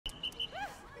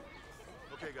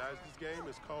Okay, guys, this game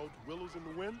is called Willows in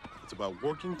the Wind. It's about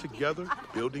working together,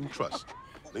 building trust.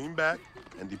 Lean back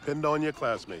and depend on your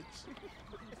classmates.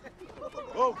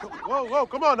 Whoa, whoa,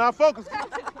 come on now, focus.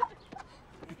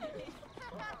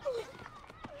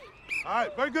 All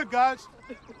right, very good, guys.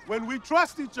 When we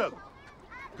trust each other,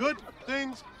 good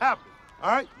things happen.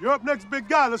 All right, you're up next, big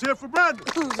guy. Let's hear it for Brandon.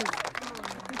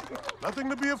 Nothing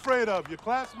to be afraid of. Your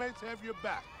classmates have your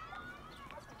back.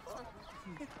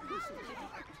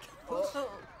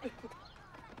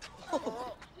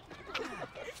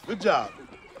 Good job.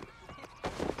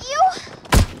 You?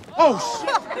 Oh,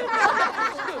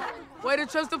 shit! Way to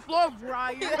trust the floor,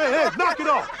 Brian. Hey, knock it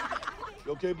off.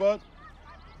 You okay, bud?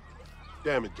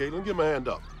 Damn it, Caitlin, give him a hand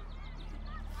up.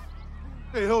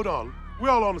 Hey, hold on. We're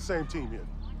all on the same team here.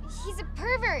 He's a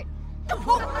pervert.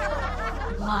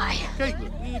 My.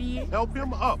 Caitlin, Idiot. help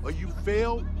him up or you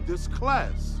fail this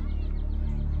class.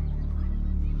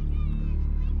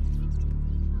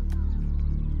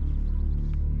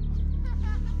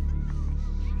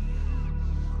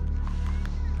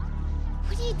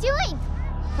 What are you doing?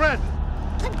 Brandon!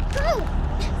 Let go!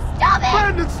 Stop it!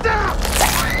 Brandon, stop!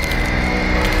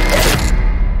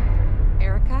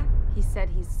 Erica, he said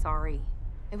he's sorry.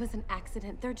 It was an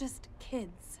accident. They're just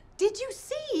kids. Did you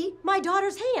see my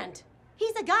daughter's hand?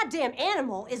 He's a goddamn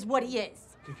animal, is what he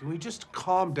is. Okay, can we just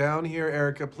calm down here,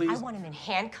 Erica, please? I want him in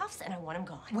handcuffs and I want him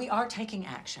gone. We are taking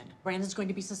action. Brandon's going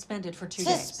to be suspended for 2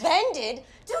 days. Suspended?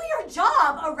 Do your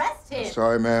job. Arrest him.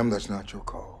 Sorry, ma'am, that's not your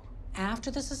call.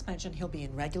 After the suspension, he'll be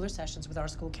in regular sessions with our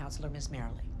school counselor, Miss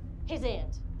Merrily. His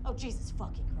aunt. Oh, Jesus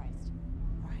fucking Christ.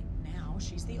 Right now,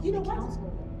 she's the You only know what?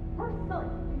 counselor. Her son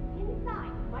is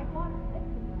inside my daughter's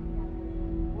bedroom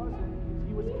right now.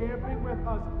 He was camping with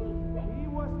us. He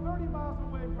was 30 miles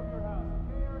away from your house.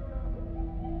 Okay, Erica?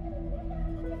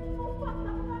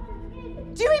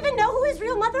 Do you even know who his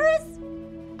real mother is?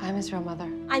 I'm his real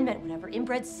mother. I meant whatever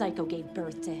inbred psycho gave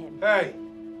birth to him. Hey!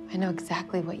 I know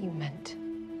exactly what you meant.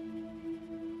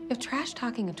 If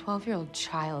trash-talking a 12-year-old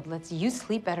child lets you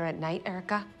sleep better at night,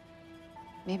 Erica,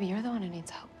 maybe you're the one who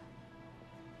needs help.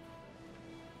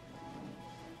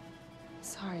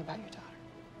 Sorry about your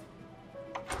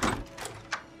daughter.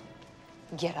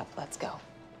 Get up, let's go.